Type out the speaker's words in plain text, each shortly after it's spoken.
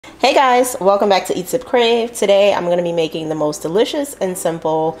Hey guys, welcome back to eatsipkrave. Today I'm going to be making the most delicious and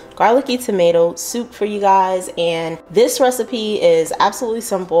simple garlicky tomato soup for you guys, and this recipe is absolutely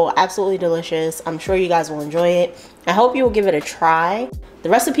simple, absolutely delicious. I'm sure you guys will enjoy it. I hope you will give it a try. The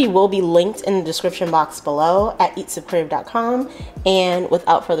recipe will be linked in the description box below at eatsipkrave.com, and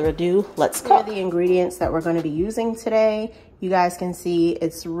without further ado, let's cook. Here are the ingredients that we're going to be using today. You guys can see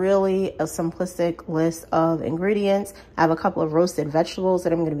it's really a simplistic list of ingredients. I have a couple of roasted vegetables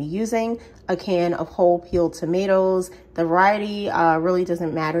that I'm going to be using, a can of whole peeled tomatoes. The variety really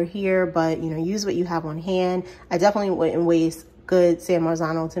doesn't matter here, but use what you have on hand. I definitely wouldn't waste good San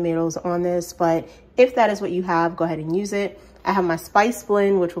Marzano tomatoes on this, but if that is what you have, go ahead and use it. I have my spice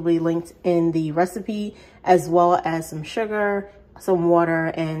blend, which will be linked in the recipe, as well as some sugar, some water,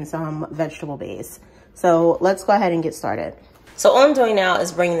 and some vegetable base. So let's go ahead and get started. So all I'm doing now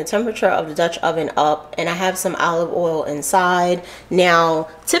is bringing the temperature of the Dutch oven up, and I have some olive oil inside. Now,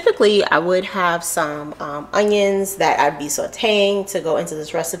 typically I would have some onions that I'd be sauteing to go into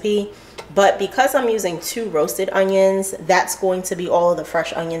this recipe, but because I'm using 2 roasted onions, that's going to be all of the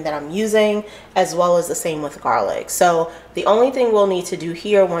fresh onion that I'm using, as well as the same with garlic. So the only thing we'll need to do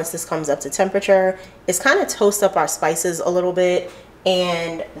here once this comes up to temperature is kind of toast up our spices a little bit,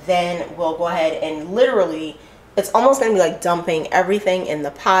 and then we'll go ahead and literally, it's almost going to be like dumping everything in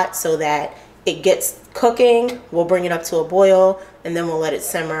the pot so that it gets cooking. We'll bring it up to a boil, and then we'll let it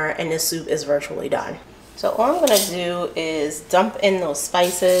simmer, and this soup is virtually done. So all I'm going to do is dump in those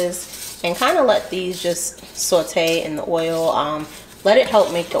spices and kind of let these just saute in the oil. Let it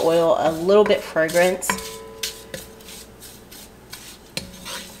help make the oil a little bit fragrant.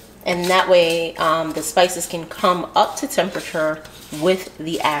 And that way the spices can come up to temperature with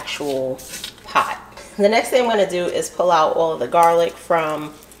the actual pot. The next thing I'm going to do is pull out all of the garlic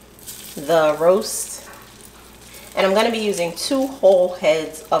from the roast, and I'm going to be using 2 whole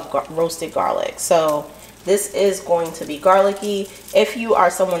heads of roasted garlic. So this is going to be garlicky. If you are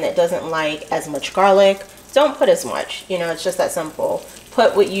someone that doesn't like as much garlic, don't put as much. It's just that simple.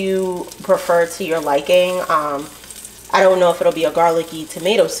 Put what you prefer to your liking. I don't know if it'll be a garlicky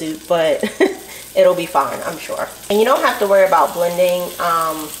tomato soup, but it'll be fine, I'm sure. And you don't have to worry about blending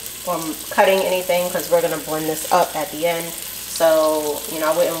or cutting anything, because we're going to blend this up at the end. So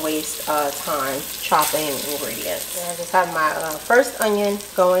I wouldn't waste time chopping ingredients. And I just have my first onion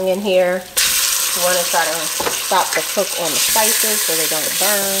going in here. You want to try to stop the cook on the spices so they don't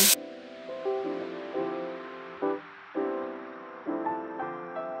burn.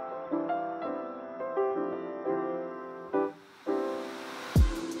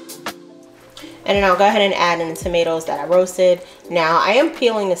 And then I'll go ahead and add in the tomatoes that I roasted. Now I am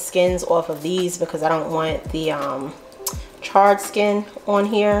peeling the skins off of these because I don't want the charred skin on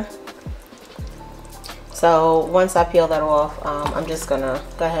here. So once I peel that off, I'm just gonna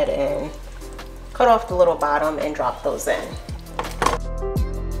go ahead and cut off the little bottom and drop those in.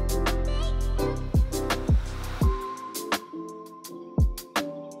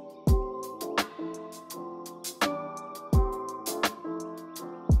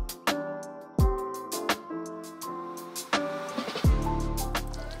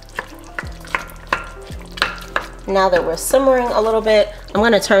 Now that we're simmering a little bit, I'm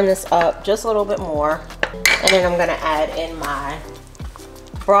going to turn this up just a little bit more, and then I'm going to add in my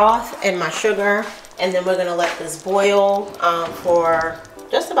broth and my sugar, and then we're going to let this boil for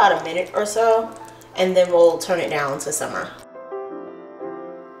just about a minute or so, and then we'll turn it down to simmer.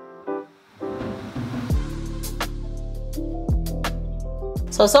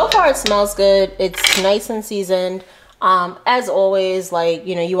 So far it smells good. It's nice and seasoned. As always,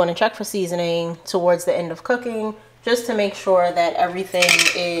 you want to check for seasoning towards the end of cooking, just to make sure that everything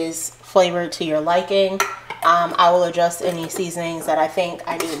is flavored to your liking. I will adjust any seasonings that I think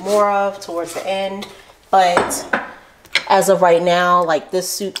I need more of towards the end, but as of right now, this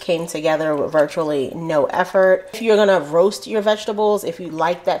soup came together with virtually no effort. If you're gonna roast your vegetables, if you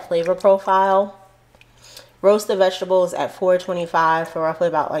like that flavor profile, roast the vegetables at 425 for roughly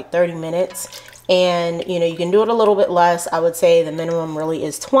about 30 minutes. And you can do it a little bit less. I would say the minimum really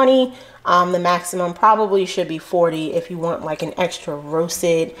is 20. The maximum probably should be 40 if you want an extra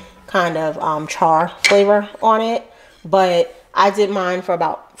roasted kind of char flavor on it. But I did mine for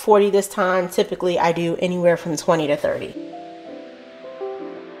about 40 this time. Typically I do anywhere from 20 to 30.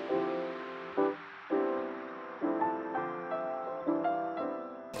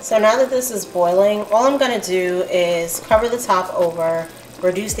 So now that this is boiling, all I'm going to do is cover the top over,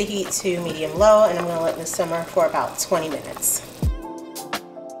 reduce the heat to medium-low, and I'm going to let this simmer for about 20 minutes.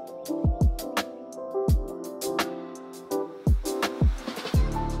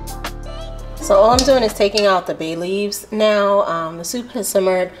 So all I'm doing is taking out the bay leaves now. The soup has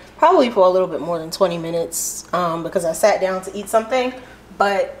simmered probably for a little bit more than 20 minutes because I sat down to eat something,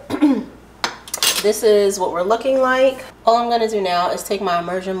 but this is what we're looking like. All I'm gonna do now is take my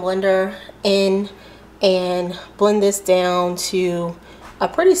immersion blender in and blend this down to a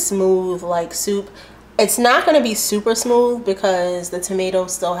pretty smooth like soup. It's not gonna be super smooth because the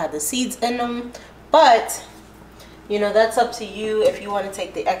tomatoes still have the seeds in them, but you know, that's up to you. If you want to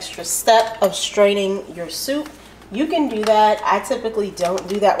take the extra step of straining your soup, you can do that. I typically don't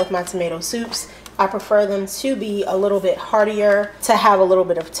do that with my tomato soups. I prefer them to be a little bit heartier, to have a little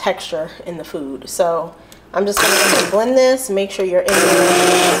bit of texture in the food. So I'm just going to go ahead and blend this. Make sure you're in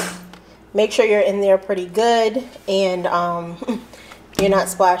there. Make sure you're in there pretty good, and you're not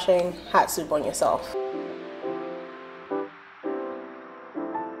splashing hot soup on yourself.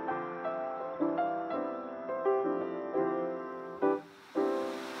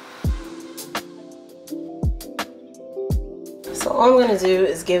 So all I'm going to do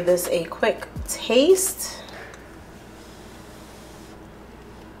is give this a quick taste.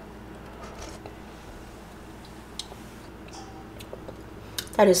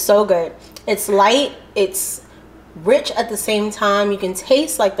 That is so good. It's light, it's rich at the same time. You can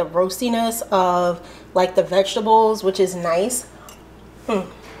taste like the roastiness of like the vegetables, which is nice. It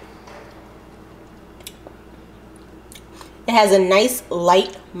has a nice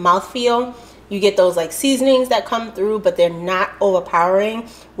light mouthfeel. You get those like seasonings that come through, but they're not overpowering,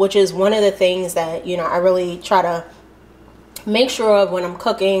 which is one of the things that, you know, I really try to make sure of when I'm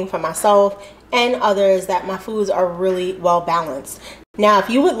cooking for myself and others, that my foods are really well balanced. Now, if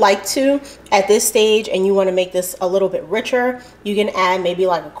you would like to, at this stage, and you want to make this a little bit richer, you can add maybe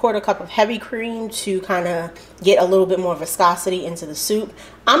like a 1/4 cup of heavy cream to kind of get a little bit more viscosity into the soup.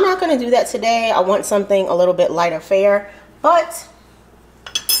 I'm not going to do that today. I want something a little bit lighter fare, but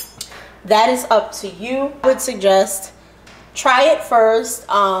that is up to you. I would suggest try it first.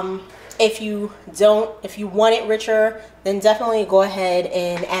 If you want it richer, then definitely go ahead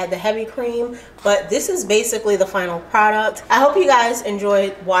and add the heavy cream. But this is basically the final product. I hope you guys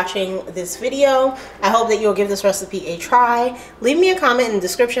enjoyed watching this video. I hope that you'll give this recipe a try. Leave me a comment in the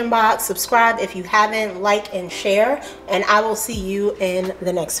description box. Subscribe if you haven't, like and share, and I will see you in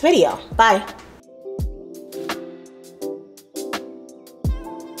the next video. Bye.